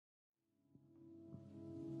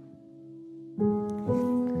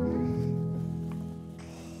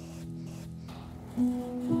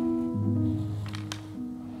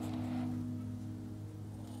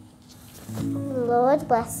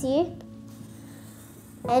bless you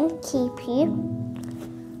and keep you,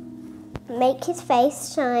 make his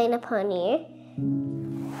face shine upon you,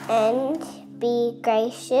 and be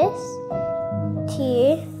gracious to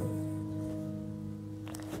you.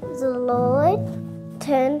 The Lord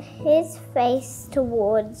turn his face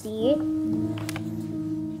towards you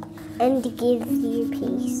and give you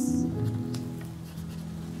peace.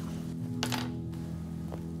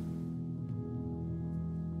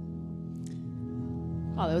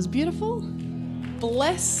 Oh, that was beautiful.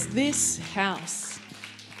 Bless this house.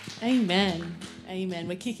 Amen. Amen.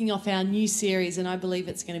 We're kicking off our new series, and I believe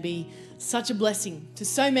it's going to be such a blessing to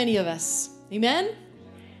so many of us. Amen.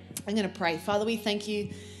 I'm going to pray. Father, we thank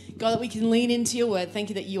you, God, that we can lean into your word. Thank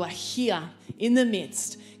you that you are here in the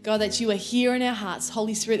midst. God, that you are here in our hearts.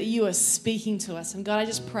 Holy Spirit, that you are speaking to us. And God, I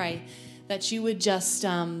just pray that you would just,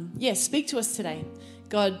 speak to us today.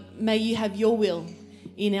 God, may you have your will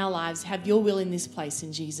in our lives. Have your will in this place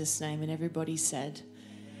in Jesus' name. And everybody said,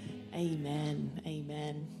 amen.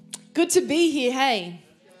 Amen. Good to be here, hey?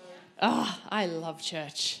 Oh, I love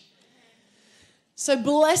church. So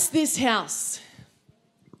bless this house.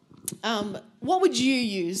 What would you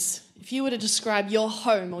use if you were to describe your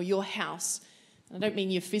home or your house? And I don't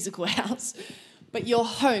mean your physical house, but your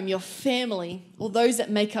home, your family, or those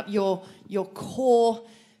that make up your core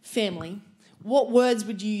family. What words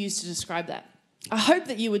would you use to describe that? I hope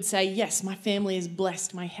that you would say, yes, my family is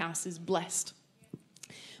blessed, my house is blessed.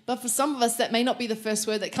 But for some of us, that may not be the first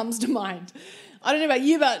word that comes to mind. I don't know about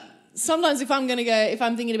you, but sometimes if I'm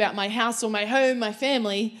thinking about my house or my home, my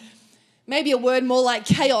family, maybe a word more like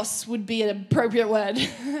chaos would be an appropriate word.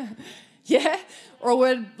 Yeah? Or a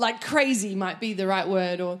word like crazy might be the right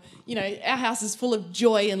word. Or, our house is full of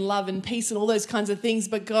joy and love and peace and all those kinds of things.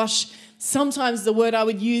 But gosh, sometimes the word I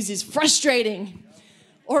would use is frustrating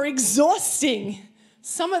or exhausting.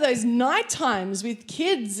 Some of those night times with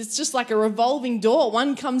kids, it's just like a revolving door.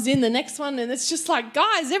 One comes in, the next one, and it's just like,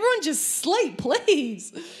 guys, everyone just sleep,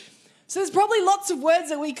 please. So there's probably lots of words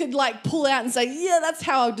that we could pull out and say, yeah, that's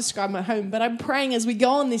how I would describe my home. But I'm praying as we go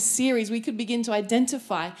on this series, we could begin to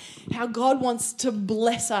identify how God wants to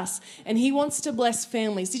bless us, and he wants to bless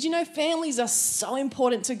families. Did you know families are so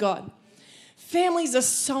important to God? Families are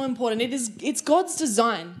so important. It's God's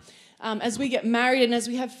design. As we get married and as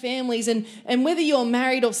we have families, and whether you're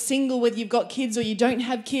married or single, whether you've got kids or you don't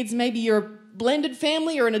have kids, maybe you're a blended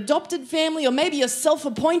family or an adopted family, or maybe you're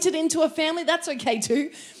self-appointed into a family, that's okay too.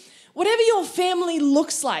 Whatever your family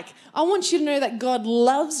looks like, I want you to know that God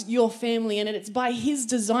loves your family, and it's by his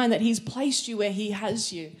design that he's placed you where he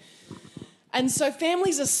has you. And so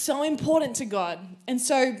families are so important to God. And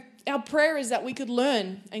so our prayer is that we could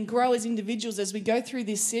learn and grow as individuals as we go through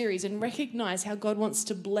this series and recognize how God wants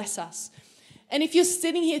to bless us. And if you're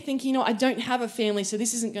sitting here thinking, I don't have a family, so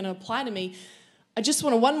this isn't going to apply to me, I just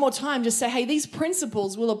want to one more time just say, hey, these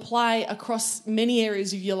principles will apply across many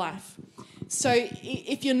areas of your life. So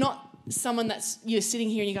if you're not someone you're sitting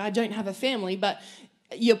here and you go, I don't have a family, but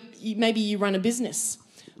maybe you run a business,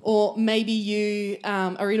 or maybe you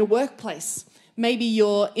are in a workplace. Maybe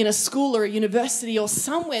you're in a school or a university or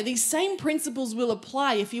somewhere. These same principles will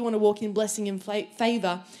apply if you want to walk in blessing and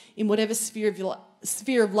favor in whatever sphere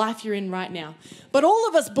of life you're in right now. But all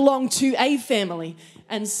of us belong to a family,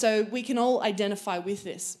 and so we can all identify with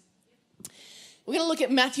this. We're going to look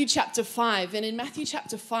at Matthew chapter 5, and in Matthew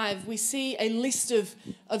chapter 5, we see a list of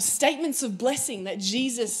statements of blessing that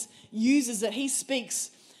Jesus uses, that he speaks.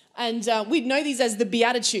 And we'd know these as the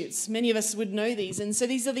Beatitudes. Many of us would know these. And so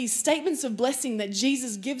these are these statements of blessing that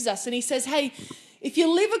Jesus gives us. And he says, hey, if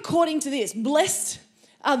you live according to this, blessed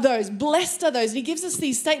are those. And he gives us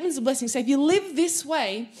these statements of blessing. So if you live this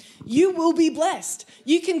way, you will be blessed.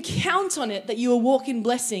 You can count on it that you will walk in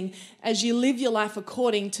blessing as you live your life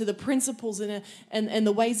according to the principles and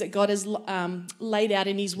the ways that God has laid out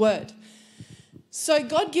in his word. So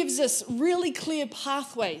God gives us really clear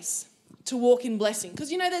pathways to walk in blessing.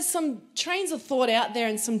 Because, there's some trains of thought out there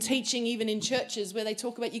and some teaching even in churches where they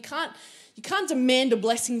talk about you can't demand a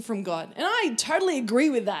blessing from God. And I totally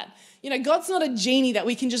agree with that. God's not a genie that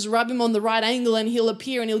we can just rub him on the right angle and he'll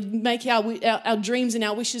appear and he'll make our dreams and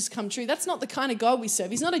our wishes come true. That's not the kind of God we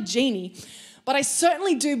serve. He's not a genie. But I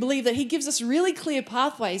certainly do believe that he gives us really clear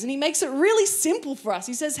pathways, and he makes it really simple for us.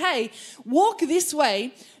 He says, hey, walk this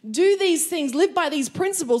way, do these things, live by these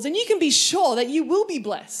principles, and you can be sure that you will be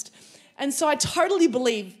blessed. And so I totally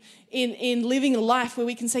believe in living a life where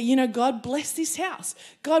we can say, God, bless this house.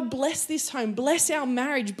 God, bless this home. Bless our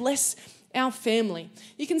marriage. Bless our family.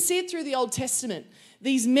 You can see it through the Old Testament.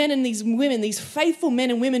 These men and these women, these faithful men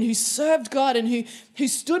and women who served God and who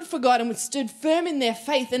stood for God and stood firm in their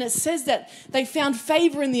faith. And it says that they found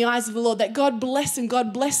favor in the eyes of the Lord, that God blessed them.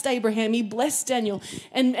 God blessed Abraham. He blessed Daniel.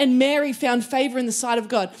 And Mary found favor in the sight of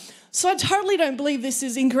God. So I totally don't believe this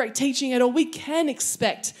is incorrect teaching at all. We can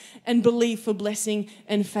expect and believe for blessing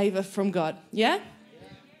and favor from God. Yeah?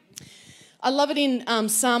 I love it in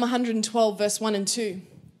Psalm 112, verse 1 and 2.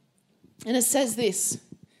 And it says this: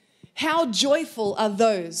 how joyful are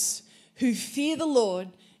those who fear the Lord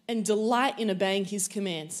and delight in obeying his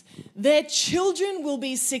commands. Their children will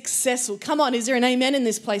be successful. Come on, is there an amen in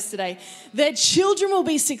this place today? Their children will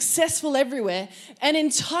be successful everywhere. An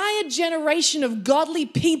entire generation of godly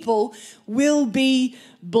people will be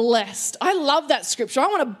blessed. I love that scripture. I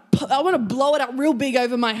want to blow it up real big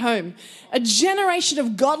over my home. A generation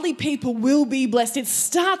of godly people will be blessed. It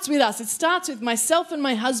starts with us. It starts with myself and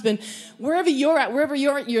my husband. Wherever you're at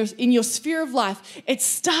in your sphere of life, it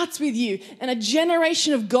starts with you. And a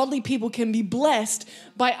generation of godly people can be blessed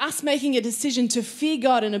by us making a decision to fear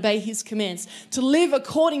God and obey his commands, to live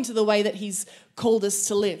according to the way that he's called us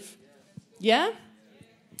to live. Yeah?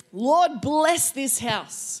 Lord, bless this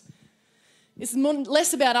house. It's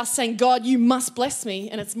less about us saying, God, you must bless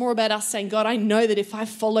me. And it's more about us saying, God, I know that if I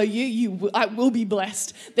follow you, I will be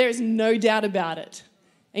blessed. There is no doubt about it.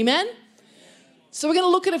 Amen? So we're going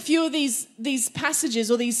to look at a few of these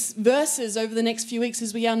passages or these verses over the next few weeks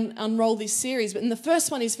as we unroll this series. But the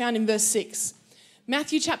first one is found in verse 6.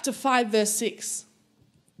 Matthew chapter 5, verse 6.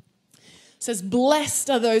 It says,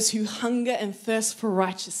 blessed are those who hunger and thirst for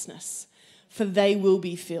righteousness, for they will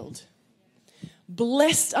be filled.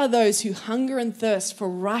 Blessed are those who hunger and thirst for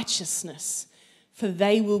righteousness, for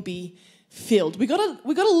they will be filled. We got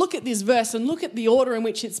to look at this verse and look at the order in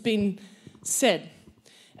which it's been said,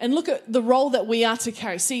 and look at the role that we are to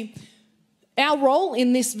carry. See, our role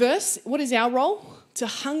in this verse, what is our role? To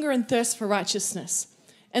hunger and thirst for righteousness.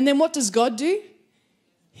 And then what does God do?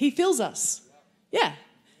 He fills us. Yeah.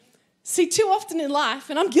 See, too often in life,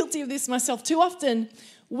 and I'm guilty of this myself, too often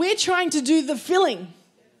we're trying to do the filling.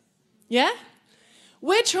 Yeah?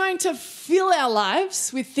 We're trying to fill our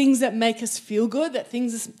lives with things that make us feel good,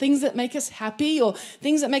 things that make us happy, or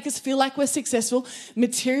things that make us feel like we're successful,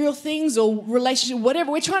 material things or relationship,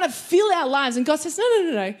 whatever. We're trying to fill our lives, and God says,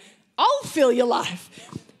 no. I'll fill your life.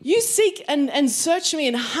 You seek and search me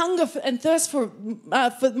and hunger and thirst for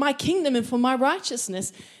my kingdom and for my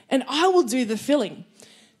righteousness, and I will do the filling.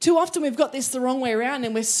 Too often we've got this the wrong way around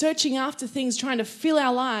and we're searching after things, trying to fill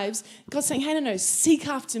our lives. God's saying, hey, no, seek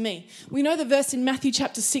after me. We know the verse in Matthew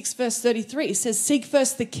chapter 6, verse 33. It says, seek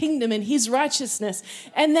first the kingdom and his righteousness.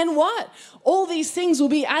 And then what? All these things will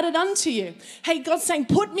be added unto you. Hey, God's saying,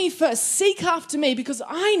 put me first. Seek after me, because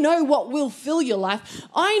I know what will fill your life.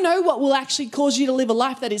 I know what will actually cause you to live a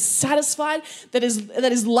life that is satisfied, that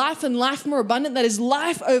is life and life more abundant, that is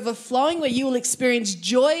life overflowing, where you will experience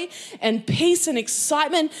joy and peace and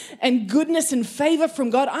excitement and goodness and favor from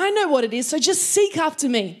God. I know what it is. So just seek after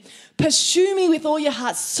me. Pursue me with all your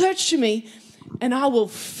heart. Search for me, and I will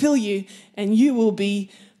fill you, and you will be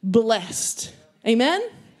blessed. Amen?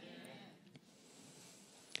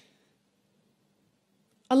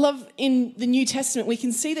 I love in the New Testament, we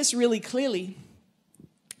can see this really clearly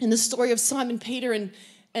in the story of Simon Peter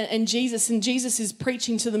and Jesus. And Jesus is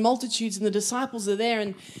preaching to the multitudes, and the disciples are there.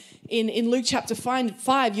 And in Luke chapter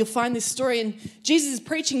 5, you'll find this story. And Jesus is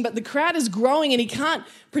preaching, but the crowd is growing and he can't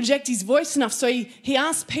project his voice enough. So he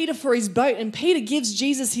asks Peter for his boat, and Peter gives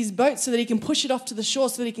Jesus his boat so that he can push it off to the shore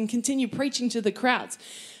so that he can continue preaching to the crowds.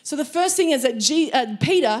 So the first thing is that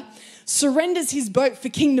Peter surrenders his boat for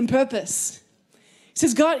kingdom purpose. He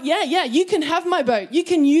says, God, yeah, you can have my boat. You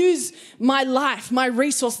can use my life, my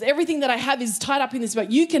resources. Everything that I have is tied up in this boat.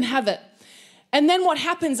 You can have it. And then what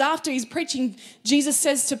happens after he's preaching, Jesus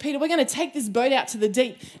says to Peter, we're going to take this boat out to the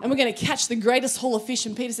deep and we're going to catch the greatest haul of fish.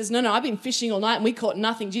 And Peter says, no, I've been fishing all night and we caught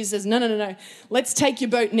nothing. Jesus says, no. Let's take your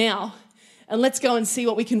boat now and let's go and see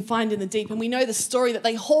what we can find in the deep. And we know the story that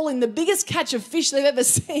they haul in the biggest catch of fish they've ever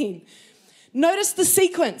seen. Notice the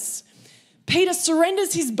sequence. Peter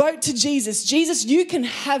surrenders his boat to Jesus. Jesus, you can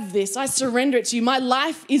have this. I surrender it to you. My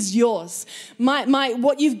life is yours.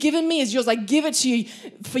 What you've given me is yours. I give it to you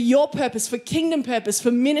for your purpose, for kingdom purpose,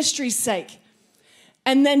 for ministry's sake.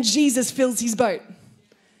 And then Jesus fills his boat.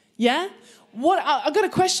 Yeah? I've got a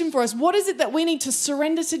question for us. What is it that we need to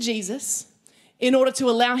surrender to Jesus in order to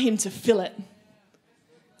allow him to fill it?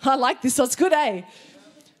 I like this. That's good, eh?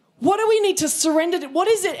 What do we need to surrender to? What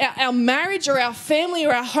is it, our marriage or our family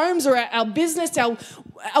or our homes or our business, our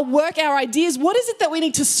work, our ideas? What is it that we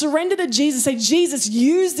need to surrender to Jesus? Say, Jesus,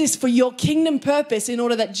 use this for your kingdom purpose, in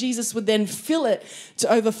order that Jesus would then fill it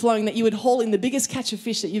to overflowing, that you would haul in the biggest catch of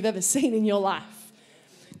fish that you've ever seen in your life.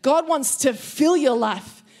 God wants to fill your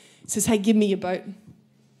life. He says, hey, give me your boat.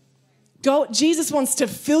 Jesus wants to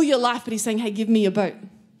fill your life, but he's saying, hey, give me your boat.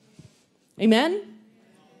 Amen?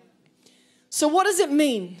 So what does it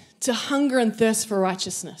mean to hunger and thirst for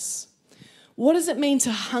righteousness? What does it mean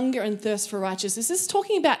to hunger and thirst for righteousness? This is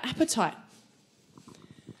talking about appetite.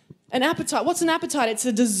 An appetite. What's an appetite? It's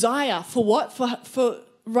a desire for what? For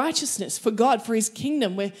righteousness, for God, for his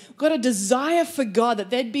kingdom. We've got a desire for God,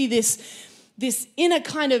 that there'd be this inner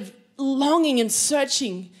kind of longing and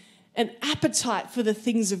searching, an appetite for the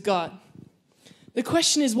things of God. The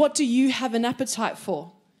question is, what do you have an appetite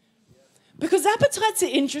for? Because appetites are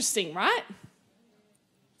interesting, right?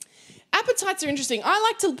 Appetites are interesting. I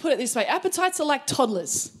like to put it this way. Appetites are like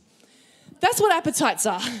toddlers. That's what appetites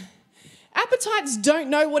are. Appetites don't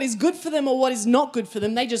know what is good for them or what is not good for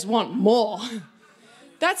them. They just want more.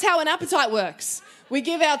 That's how an appetite works. We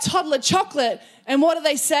give our toddler chocolate, and what do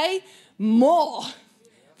they say? More.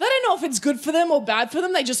 They don't know if it's good for them or bad for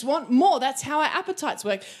them. They just want more. That's how our appetites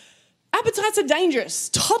work. Appetites are dangerous.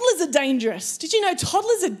 Toddlers are dangerous. Did you know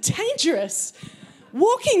toddlers are dangerous?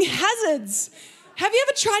 Walking hazards. Have you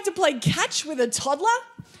ever tried to play catch with a toddler?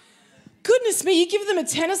 Goodness me, you give them a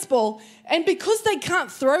tennis ball, and because they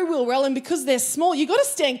can't throw real well and because they're small, you got to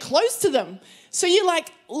stand close to them. So you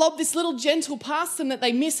lob this little gentle past them that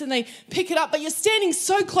they miss, and they pick it up, but you're standing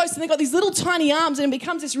so close and they've got these little tiny arms, and it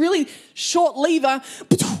becomes this really short lever,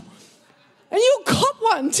 and you'll cop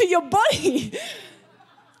one to your body.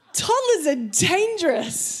 Toddlers are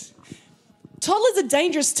dangerous. Toddlers are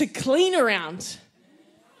dangerous to clean around.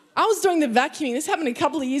 I was doing the vacuuming. This happened a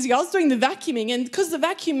couple of years ago. I was doing the vacuuming, and because the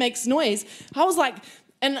vacuum makes noise, I was like,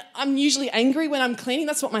 and I'm usually angry when I'm cleaning.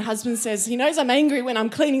 That's what my husband says. He knows I'm angry when I'm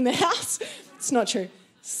cleaning the house. It's not true.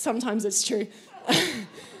 Sometimes it's true.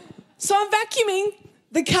 So I'm vacuuming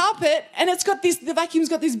the carpet, and the vacuum's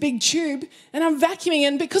got this big tube, and I'm vacuuming,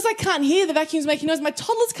 and because I can't hear the vacuum's making noise, my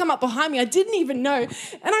toddler's come up behind me. I didn't even know, and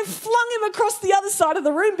I flung him across the other side of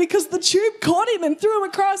the room because the tube caught him and threw him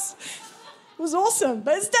across. It was awesome,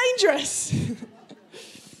 but it's dangerous.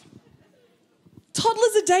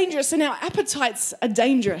 Toddlers are dangerous, and our appetites are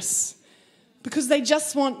dangerous because they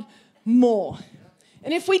just want more.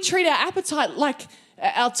 And if we treat our appetite like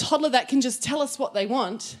our toddler that can just tell us what they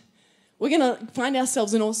want, we're going to find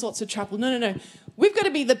ourselves in all sorts of trouble. No. We've got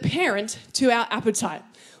to be the parent to our appetite.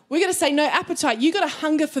 We've got to say, no, appetite, you've got to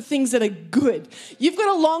hunger for things that are good. You've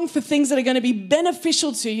got to long for things that are going to be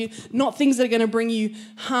beneficial to you, not things that are going to bring you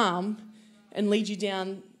harm and lead you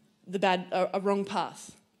down a wrong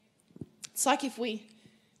path. It's like if we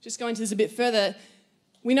just go into this a bit further,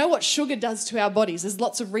 we know what sugar does to our bodies. There's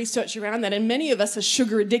lots of research around that, and many of us are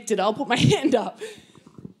sugar addicted. I'll put my hand up.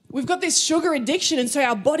 We've got this sugar addiction, and so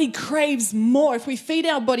our body craves more. If we feed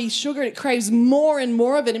our body sugar, it craves more and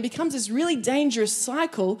more of it, and becomes this really dangerous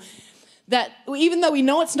cycle that even though we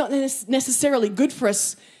know it's not necessarily good for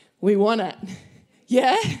us, we want it.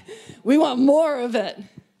 Yeah? We want more of it.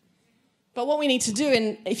 But what we need to do,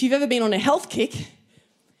 and if you've ever been on a health kick,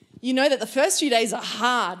 you know that the first few days are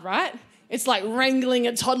hard, right? It's like wrangling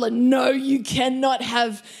a toddler. No, you cannot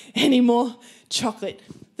have any more chocolate.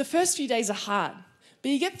 The first few days are hard. But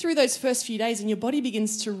you get through those first few days and your body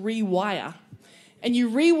begins to rewire. And you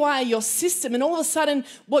rewire your system, and all of a sudden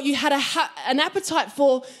what you had an appetite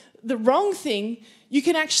for, the wrong thing, you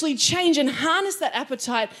can actually change and harness that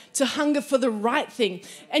appetite to hunger for the right thing.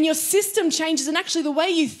 And your system changes, and actually the way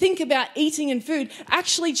you think about eating and food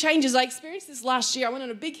actually changes. I experienced this last year. I went on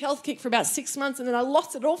a big health kick for about 6 months, and then I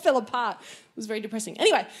lost it. It all fell apart. It was very depressing.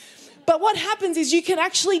 Anyway, but what happens is you can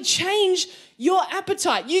actually change your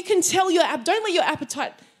appetite. You can tell don't let your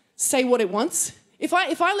appetite say what it wants. If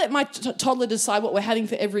I let my toddler decide what we're having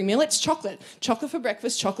for every meal, it's chocolate. Chocolate for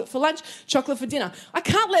breakfast, chocolate for lunch, chocolate for dinner. I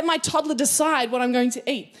can't let my toddler decide what I'm going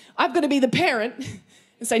to eat. I've got to be the parent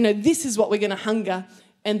and say, no, this is what we're going to hunger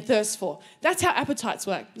and thirst for. That's how appetites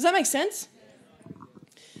work. Does that make sense?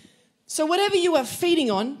 So whatever you are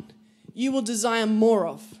feeding on, you will desire more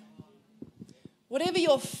of. Whatever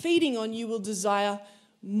you're feeding on, you will desire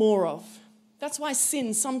more of. That's why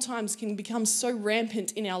sin sometimes can become so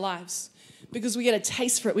rampant in our lives, because we get a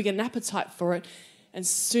taste for it, we get an appetite for it, and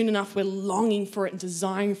soon enough we're longing for it and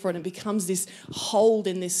desiring for it, and it becomes this hold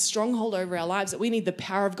and this stronghold over our lives that we need the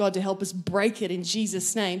power of God to help us break it in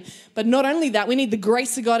Jesus' name. But not only that, we need the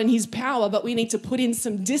grace of God and his power, but we need to put in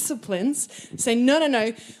some disciplines. Say,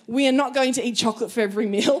 no, we are not going to eat chocolate for every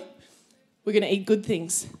meal. we're going to eat good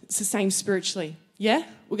things. It's the same spiritually. Yeah?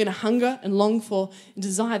 We're going to hunger and long for and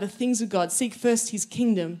desire the things of God. Seek first his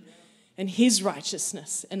kingdom and his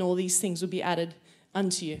righteousness, and all these things will be added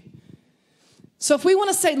unto you. So if we want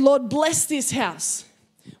to say, Lord, bless this house,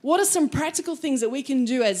 what are some practical things that we can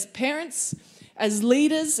do as parents, as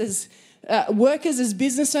leaders, as workers, as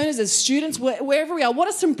business owners, as students, wherever we are? What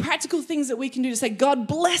are some practical things that we can do to say, God,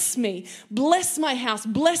 bless me, bless my house,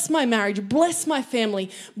 bless my marriage, bless my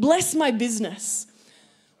family, bless my business?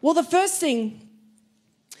 Well, the first thing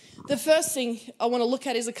I want to look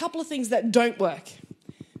at is a couple of things that don't work.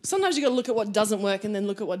 Sometimes you've got to look at what doesn't work and then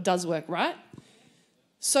look at what does work, right?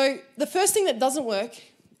 So the first thing that doesn't work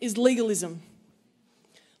is legalism.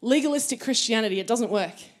 Legalistic Christianity, it doesn't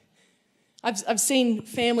work. I've seen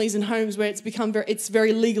families and homes where it's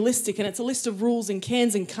very legalistic, and it's a list of rules and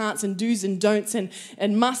cans and can'ts and do's and don'ts and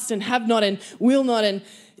must and have not and will not, and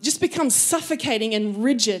it just becomes suffocating and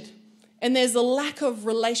rigid. And there's a lack of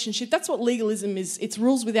relationship. That's what legalism is. It's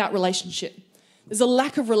rules without relationship. There's a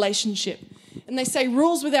lack of relationship. And they say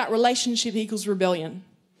rules without relationship equals rebellion.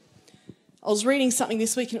 I was reading something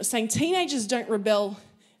this week and it was saying teenagers don't rebel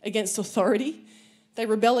against authority. They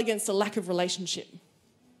rebel against a lack of relationship.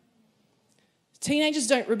 Teenagers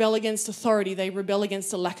don't rebel against authority. They rebel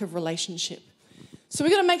against a lack of relationship. So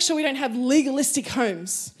we've got to make sure we don't have legalistic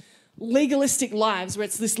homes, legalistic lives where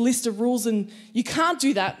it's this list of rules, and you can't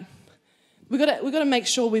do that. We've got to make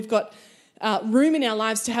sure we've got room in our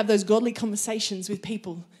lives to have those godly conversations with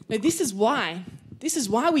people. Now, this is why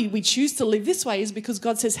we choose to live this way, is because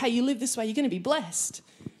God says, hey, you live this way, you're going to be blessed.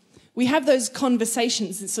 We have those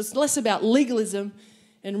conversations. So it's less about legalism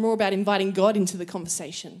and more about inviting God into the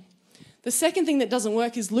conversation. The second thing that doesn't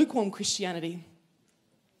work is lukewarm Christianity.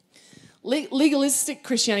 Legalistic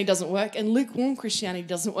Christianity doesn't work, and lukewarm Christianity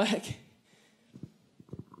doesn't work.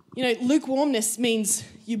 You know, lukewarmness means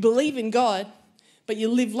you believe in God, but you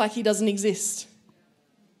live like he doesn't exist.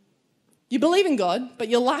 You believe in God, but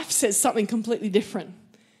your life says something completely different.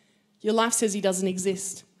 Your life says he doesn't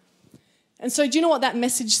exist. And so do you know what that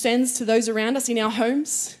message sends to those around us in our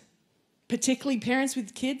homes, particularly parents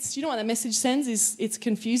with kids? Do you know what that message sends? It's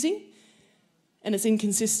confusing and it's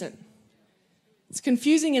inconsistent. It's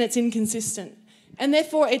confusing and it's inconsistent. And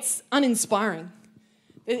therefore it's uninspiring.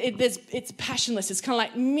 It's passionless. It's kind of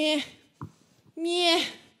like meh, meh,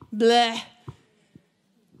 blah.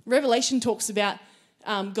 Revelation talks about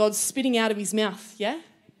God spitting out of his mouth, yeah?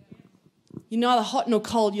 You're neither hot nor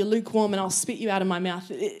cold, you're lukewarm, and I'll spit you out of my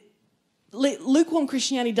mouth. Lukewarm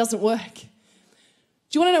Christianity doesn't work. Do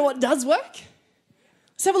you want to know what does work?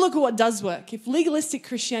 Let's have a look at what does work. If legalistic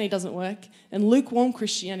Christianity doesn't work and lukewarm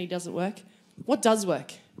Christianity doesn't work, what does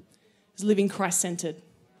work is living Christ-centered.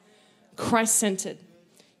 Christ-centered.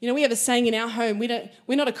 You know, we have a saying in our home,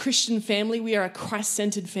 we're not a Christian family, we are a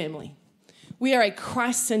Christ-centered family. We are a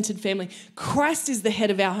Christ-centered family. Christ is the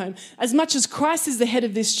head of our home. As much as Christ is the head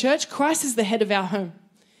of this church, Christ is the head of our home.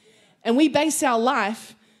 And we base our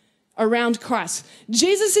life around Christ.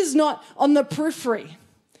 Jesus is not on the periphery.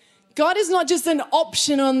 God is not just an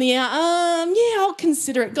option on the I'll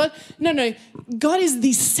consider it. No. God is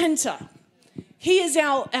the center. He is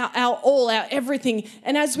our all, our everything.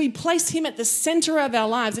 And as we place him at the center of our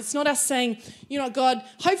lives, it's not us saying, you know, God,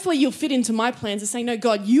 hopefully you'll fit into my plans. It's saying, no,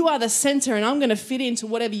 God, you are the center and I'm going to fit into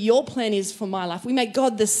whatever your plan is for my life. We make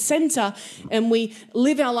God the center and we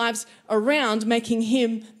live our lives around making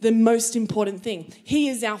him the most important thing. He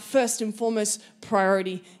is our first and foremost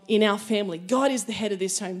priority in our family. God is the head of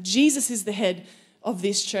this home. Jesus is the head of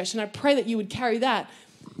this church. And I pray that you would carry that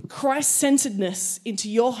Christ-centeredness into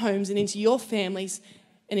your homes and into your families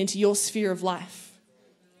and into your sphere of life.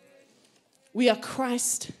 We are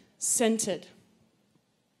Christ-centered.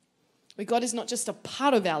 Where God is not just a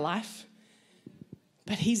part of our life,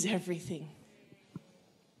 but he's everything.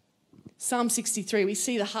 Psalm 63, we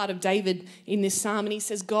see the heart of David in this psalm, and he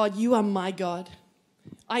says, God, you are my God.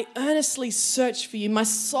 I earnestly search for you. My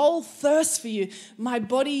soul thirsts for you. My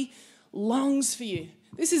body longs for you.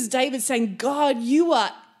 This is David saying, God, you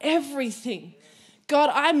are everything. God,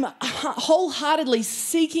 I'm wholeheartedly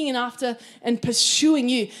seeking and after and pursuing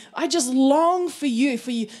you. I just long for you,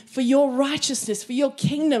 for your righteousness, for your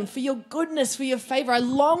kingdom, for your goodness, for your favor. I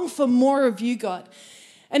long for more of you, God.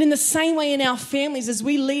 And in the same way in our families, as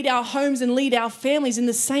we lead our homes and lead our families, in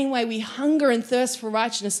the same way we hunger and thirst for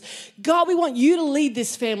righteousness. God, we want you to lead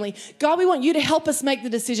this family. God, we want you to help us make the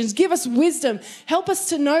decisions. Give us wisdom. Help us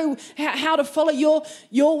to know how to follow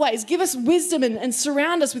your ways. Give us wisdom and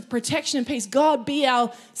surround us with protection and peace. God, be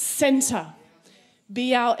our center.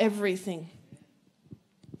 Be our everything.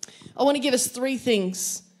 I want to give us three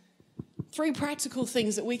practical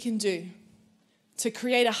things that we can do to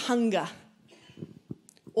create a hunger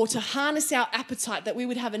or to harness our appetite, that we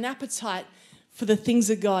would have an appetite for the things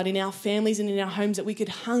of God in our families and in our homes, that we could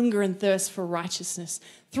hunger and thirst for righteousness.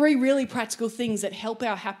 3 really practical things that help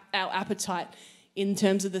our appetite in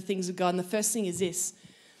terms of the things of God. And the first thing is this: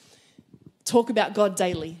 talk about God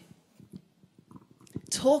daily.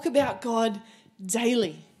 Talk about God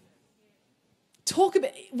daily. Talk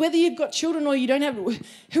about, whether you've got children or you don't have,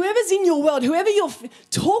 whoever's in your world,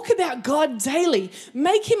 talk about God daily.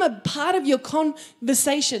 Make him a part of your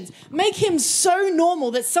conversations. Make him so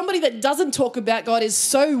normal that somebody that doesn't talk about God is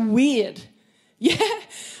so weird. Yeah?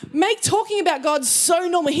 Make talking about God so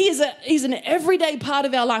normal. He's an everyday part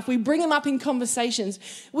of our life. We bring him up in conversations.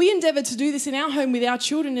 We endeavor to do this in our home with our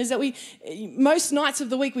children, is that most nights of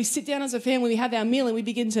the week, we sit down as a family, we have our meal, and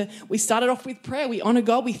we started off with prayer. We honor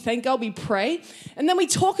God, we thank God, we pray, and then we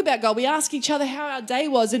talk about God. We ask each other how our day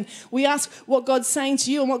was, and we ask what God's saying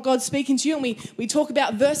to you and what God's speaking to you, and we talk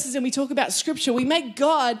about verses and we talk about scripture. We make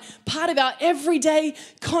God part of our everyday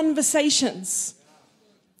conversations.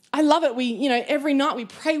 I love it. Every night we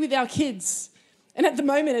pray with our kids. And at the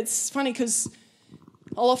moment, it's funny because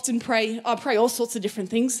I'll often pray. I pray all sorts of different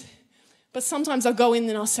things. But sometimes I'll go in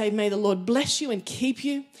and I'll say, may the Lord bless you and keep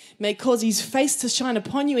you. May cause his face to shine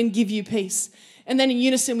upon you and give you peace. And then in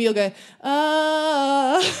unison, we all go,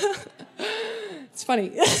 ah. It's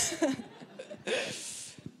funny.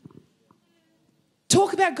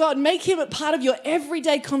 Talk about God. Make him a part of your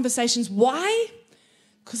everyday conversations. Why?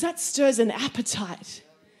 Because that stirs an appetite.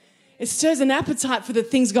 It stirs an appetite for the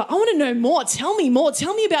things of God. I want to know more. Tell me more.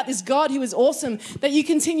 Tell me about this God who is awesome, that you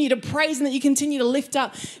continue to praise and that you continue to lift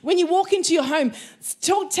up. When you walk into your home,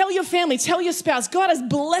 tell your family, tell your spouse, God has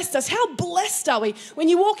blessed us. How blessed are we? When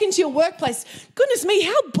you walk into your workplace, goodness me,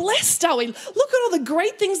 how blessed are we? Look at all the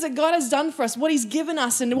great things that God has done for us, what he's given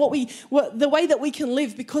us, and the way that we can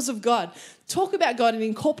live because of God. Talk about God and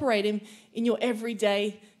incorporate him in your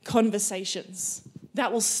everyday conversations.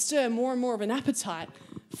 That will stir more and more of an appetite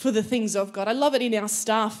for the things of God. I love it in our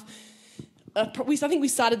staff. I think we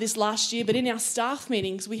started this last year, but in our staff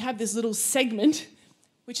meetings, we have this little segment,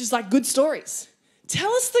 which is like good stories. Tell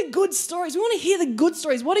us the good stories. We want to hear the good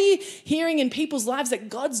stories. What are you hearing in people's lives that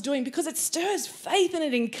God's doing? Because it stirs faith and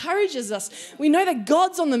it encourages us. We know that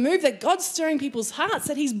God's on the move, that God's stirring people's hearts,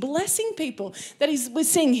 that he's blessing people, that we're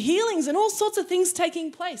seeing healings and all sorts of things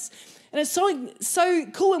taking place. And it's so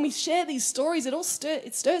cool when we share these stories.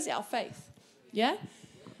 It stirs our faith. Yeah?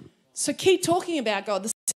 So keep talking about God.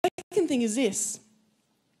 The second thing is this,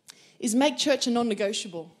 is make church a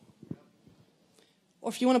non-negotiable. Or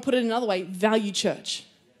if you want to put it another way, value church.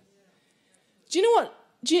 Do you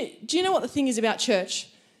know what the thing is about church?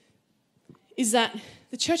 Is that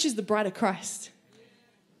the church is the bride of Christ.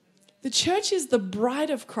 The church is the bride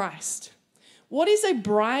of Christ. What is a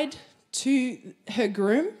bride to her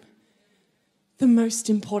groom? The most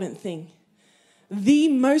important thing. The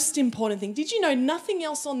most important thing. Did you know nothing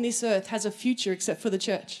else on this earth has a future except for the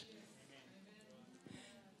church?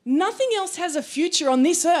 Nothing else has a future on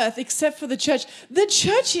this earth except for the church. The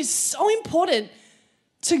church is so important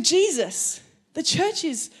to Jesus. The church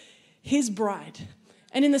is his bride.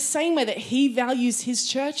 And in the same way that he values his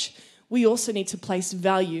church, we also need to place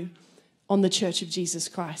value on the church of Jesus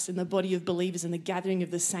Christ and the body of believers and the gathering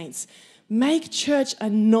of the saints. Make church a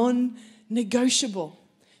non-negotiable.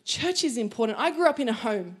 Church is important. I grew up in a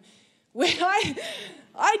home where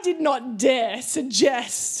I did not dare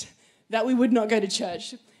suggest that we would not go to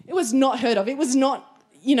church. It was not heard of. It was not,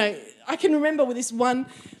 I can remember with this one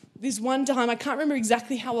time, I can't remember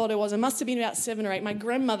exactly how old I was. I must have been about 7 or 8. My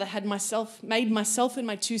grandmother had made myself and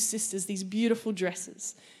my 2 sisters these beautiful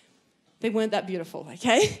dresses. They weren't that beautiful,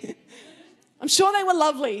 okay? I'm sure they were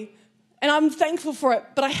lovely. And I'm thankful for it,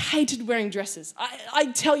 but I hated wearing dresses.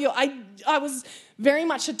 I tell you, I was very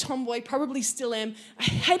much a tomboy, probably still am. I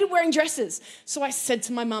hated wearing dresses. So I said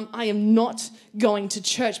to my mum, I am not going to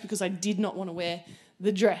church because I did not want to wear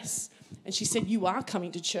the dress. And she said, you are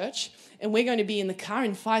coming to church and we're going to be in the car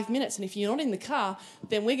in 5 minutes. And if you're not in the car,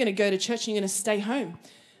 then we're going to go to church and you're going to stay home.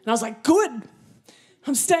 And I was like, good,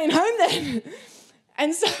 I'm staying home then.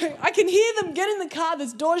 And so I can hear them get in the car,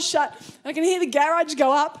 there's doors shut, and I can hear the garage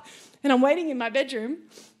go up. And I'm waiting in my bedroom,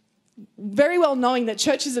 very well knowing that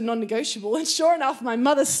church is a non-negotiable. And sure enough, my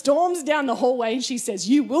mother storms down the hallway and she says,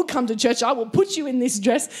 you will come to church. I will put you in this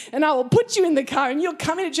dress and I will put you in the car and you're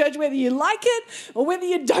coming to church whether you like it or whether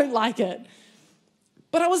you don't like it.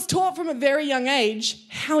 But I was taught from a very young age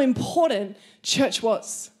how important church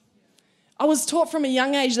was. I was taught from a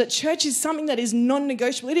young age that church is something that is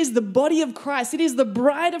non-negotiable. It is the body of Christ. It is the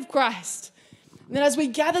bride of Christ. And then as we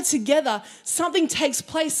gather together, something takes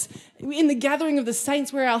place in the gathering of the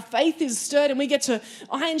saints where our faith is stirred and we get to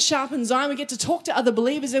iron sharpens iron, we get to talk to other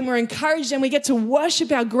believers and we're encouraged and we get to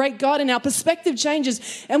worship our great God and our perspective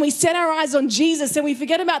changes and we set our eyes on Jesus and we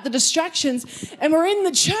forget about the distractions and we're in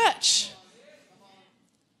the church.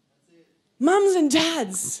 Mums and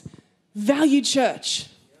dads, value church.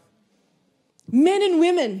 Men and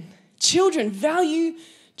women, children, value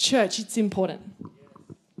church. It's important.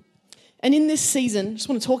 And in this season, I just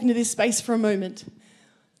want to talk into this space for a moment.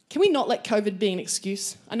 Can we not let COVID be an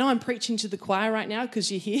excuse? I know I'm preaching to the choir right now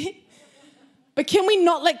because you're here. But can we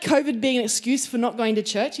not let COVID be an excuse for not going to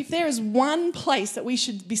church? If there is one place that we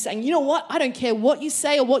should be saying, you know what? I don't care what you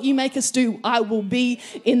say or what you make us do. I will be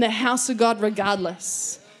in the house of God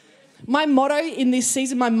regardless. My motto in this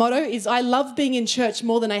season, is I love being in church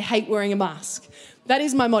more than I hate wearing a mask. That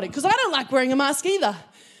is my motto because I don't like wearing a mask either.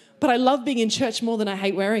 But I love being in church more than I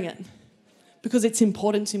hate wearing it. Because it's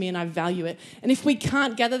important to me and I value it. And if we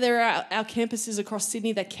can't gather, there are our campuses across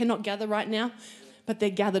Sydney that cannot gather right now, but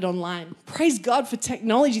they're gathered online. Praise God for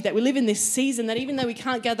technology that we live in this season, that even though we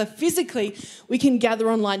can't gather physically, we can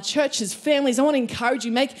gather online. Churches, families, I want to encourage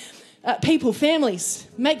you, make families,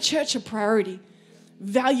 make church a priority.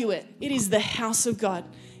 Value it. It is the house of God.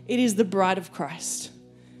 It is the bride of Christ.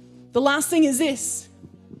 The last thing is this.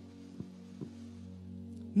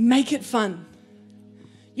 Make it fun.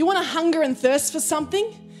 You want to hunger and thirst for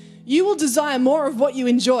something? You will desire more of what you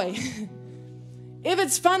enjoy. If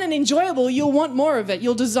it's fun and enjoyable, you'll want more of it.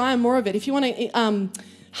 You'll desire more of it. If you want to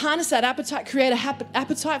harness that appetite, create an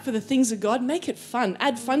appetite for the things of God, make it fun.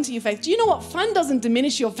 Add fun to your faith. Do you know what? Fun doesn't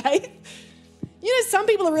diminish your faith. You know, some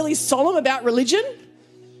people are really solemn about religion.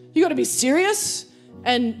 You got to be serious.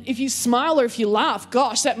 And if you smile or if you laugh,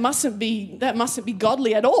 gosh, that mustn't be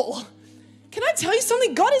godly at all. Can I tell you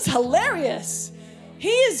something? God is hilarious. He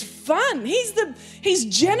is fun. He's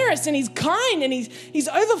generous and he's kind and he's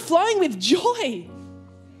overflowing with joy.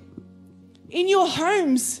 In your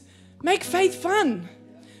homes, make faith fun.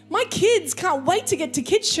 My kids can't wait to get to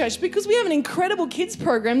kids' church because we have an incredible kids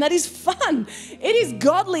program that is fun. It is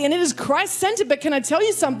godly and it is Christ-centered, but can I tell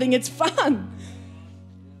you something? It's fun.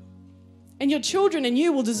 And your children and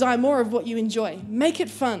you will desire more of what you enjoy. Make it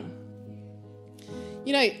fun.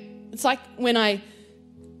 You know, it's like when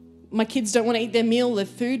my kids don't want to eat their meal, their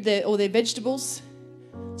food, or their vegetables.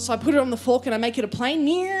 So I put it on the fork and I make it a plain,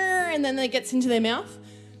 and then it gets into their mouth.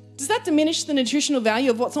 Does that diminish the nutritional value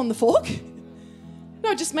of what's on the fork? No,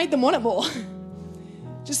 it just made them want it more.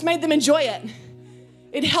 Just made them enjoy it.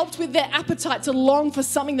 It helped with their appetite to long for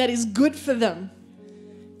something that is good for them.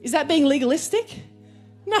 Is that being legalistic?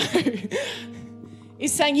 No.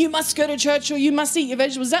 Is saying you must go to church or you must eat your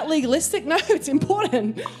vegetables. Is that legalistic? No, it's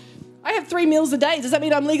important. I have 3 meals a day. Does that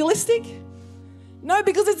mean I'm legalistic? No,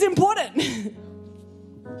 because it's important.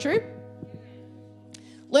 True?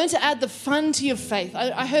 Learn to add the fun to your faith.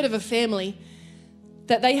 I heard of a family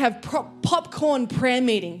that they have popcorn prayer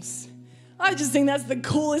meetings. I just think that's the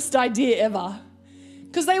coolest idea ever.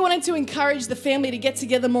 Because they wanted to encourage the family to get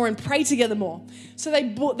together more and pray together more. So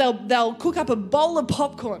they'll cook up a bowl of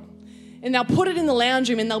popcorn and they'll put it in the lounge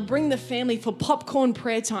room and they'll bring the family for popcorn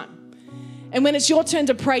prayer time. And when it's your turn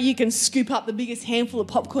to pray, you can scoop up the biggest handful of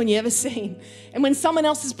popcorn you ever seen. And when someone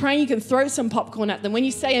else is praying, you can throw some popcorn at them. When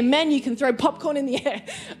you say amen, you can throw popcorn in the air.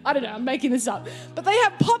 I don't know, I'm making this up. But they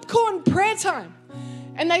have popcorn prayer time.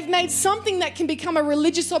 And they've made something that can become a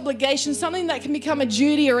religious obligation, something that can become a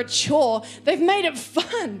duty or a chore. They've made it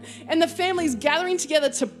fun. And the family's gathering together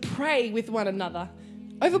to pray with one another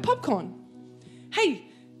over popcorn. Hey,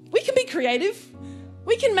 we can be creative.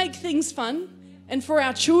 We can make things fun. And for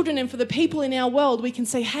our children and for the people in our world, we can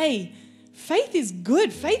say, hey, faith is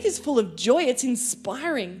good. Faith is full of joy. It's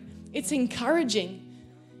inspiring. It's encouraging.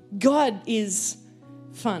 God is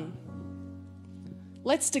fun.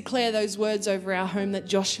 Let's declare those words over our home that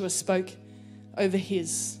Joshua spoke over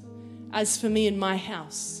his. As for me and my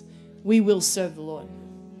house, we will serve the Lord.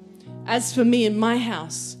 As for me and my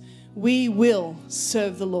house, we will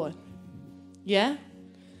serve the Lord. Yeah?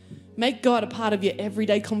 Make God a part of your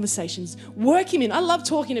everyday conversations. Work Him in. I love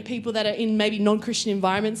talking to people that are in maybe non-Christian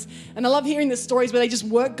environments, and I love hearing the stories where they just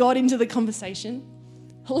work God into the conversation.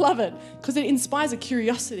 I love it because it inspires a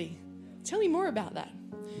curiosity. Tell me more about that.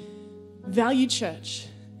 Value church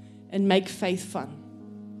and make faith fun.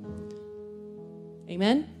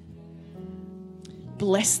 Amen?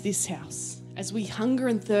 Bless this house as we hunger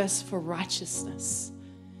and thirst for righteousness.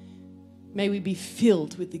 May we be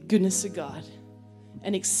filled with the goodness of God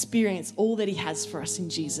and experience all that He has for us in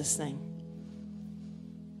Jesus' name.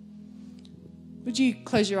 Would you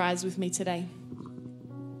close your eyes with me today?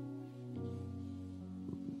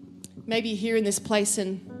 maybe you're here in this place,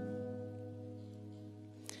 and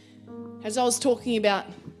as I was talking about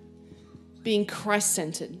being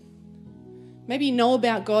Christ-centered, maybe you know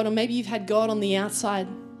about God, or maybe you've had God on the outside,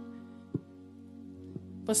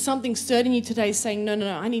 but something stirred in you today saying, no,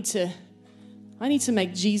 I need to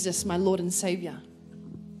make Jesus my Lord and Savior.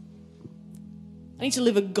 I need to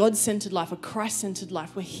live a God-centered life, a Christ-centered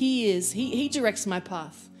life where He directs my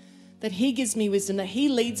path, that He gives me wisdom, that He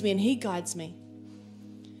leads me and He guides me.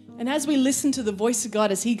 And as we listen to the voice of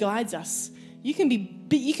God as He guides us, you can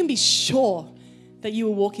be sure that you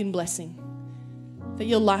will walk in blessing, that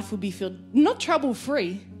your life will be filled, not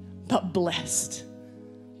trouble-free, but blessed.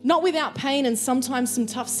 Not without pain and sometimes some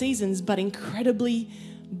tough seasons, but incredibly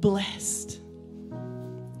blessed.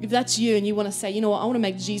 If that's you and you want to say, you know what, I want to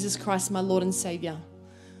make Jesus Christ my Lord and Savior.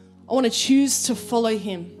 I want to choose to follow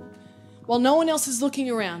Him while no one else is looking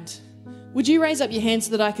around. Would you raise up your hand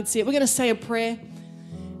so that I could see it? We're going to say a prayer.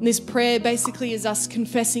 And this prayer basically is us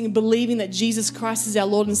confessing and believing that Jesus Christ is our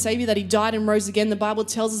Lord and Savior, that He died and rose again. The Bible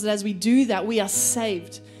tells us that as we do that, we are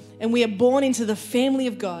saved and we are born into the family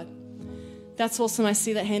of God. That's awesome. I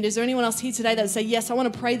see that hand. Is there anyone else here today that would say, yes, I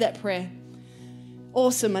want to pray that prayer?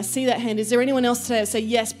 Awesome. I see that hand. Is there anyone else today that would say,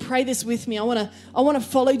 yes, pray this with me? I want to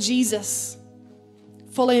follow Jesus.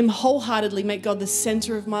 Follow Him wholeheartedly. Make God the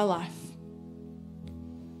center of my life.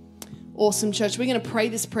 Awesome, church. We're going to pray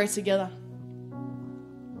this prayer together.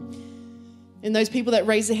 And those people that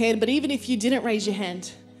raise their hand, but even if you didn't raise your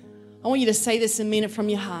hand, I want you to say this and mean it from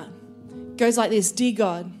your heart. It goes like this. Dear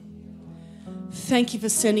God, thank you for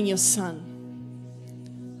sending your Son,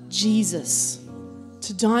 Jesus,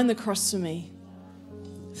 to die on the cross for me.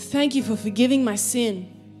 Thank you for forgiving my sin,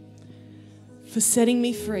 for setting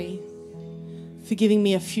me free, for giving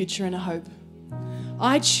me a future and a hope.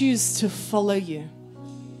 I choose to follow you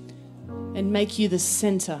and make you the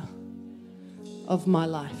center of my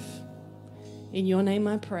life. In your name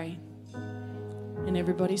I pray. And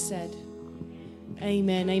everybody said,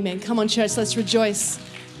 amen, amen. Come on, church, let's rejoice.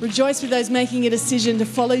 Rejoice with those making a decision to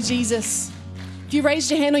follow Jesus. If you raised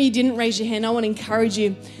your hand or you didn't raise your hand, I want to encourage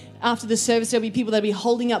you. After the service, there'll be people that'll be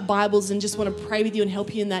holding up Bibles and just want to pray with you and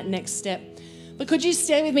help you in that next step. But could you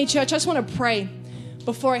stand with me, church? I just want to pray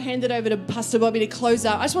before I hand it over to Pastor Bobby to close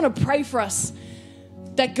out. I just want to pray for us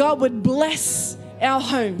that God would bless our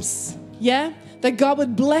homes, yeah? That God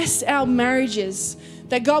would bless our marriages,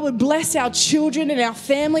 that God would bless our children and our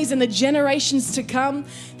families and the generations to come,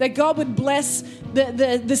 that God would bless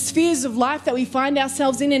the spheres of life that we find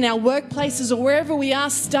ourselves in our workplaces or wherever we are,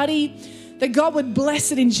 study, that God would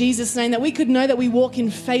bless it in Jesus' name, that we could know that we walk in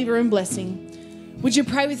favor and blessing. Would you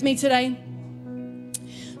pray with me today?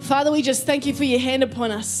 Father, we just thank you for your hand upon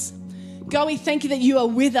us. God, we thank you that you are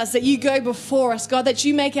with us, that you go before us, God, that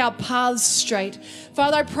you make our paths straight.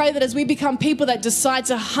 Father, I pray that as we become people that decide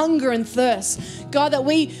to hunger and thirst, God, that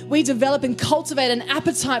we develop and cultivate an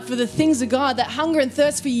appetite for the things of God, that hunger and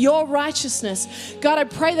thirst for your righteousness. God, I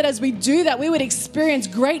pray that as we do that, we would experience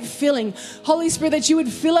great filling. Holy Spirit, that you would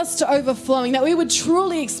fill us to overflowing, that we would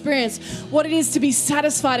truly experience what it is to be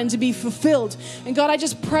satisfied and to be fulfilled. And God, I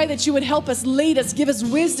just pray that you would help us, lead us, give us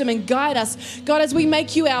wisdom and guide us. God, as we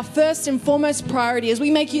make you our first and foremost priority, as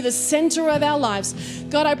we make you the center of our lives,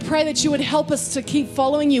 God, I pray that you would help us to keep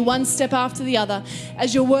following you one step after the other.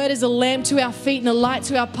 As your word is a lamp to our feet and a light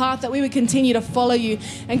to our path, that we would continue to follow you.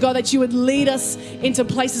 And God, that you would lead us into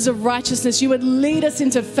places of righteousness. You would lead us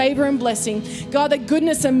into favor and blessing. God, that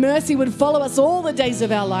goodness and mercy would follow us all the days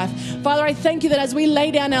of our life. Father, I thank you that as we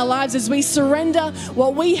lay down our lives, as we surrender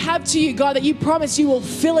what we have to you, God, that you promise you will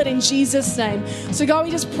fill it in Jesus' name. So God,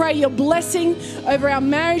 we just pray your blessing over our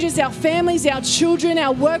marriages, our families, our children,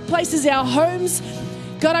 our workplaces, our homes.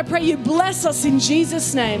 God, I pray you bless us in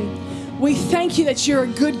Jesus' name. We thank you that you're a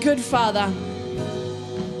good, good Father.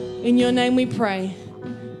 In your name we pray.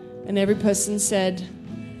 And every person said,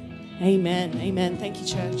 amen, amen. Thank you,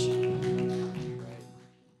 church.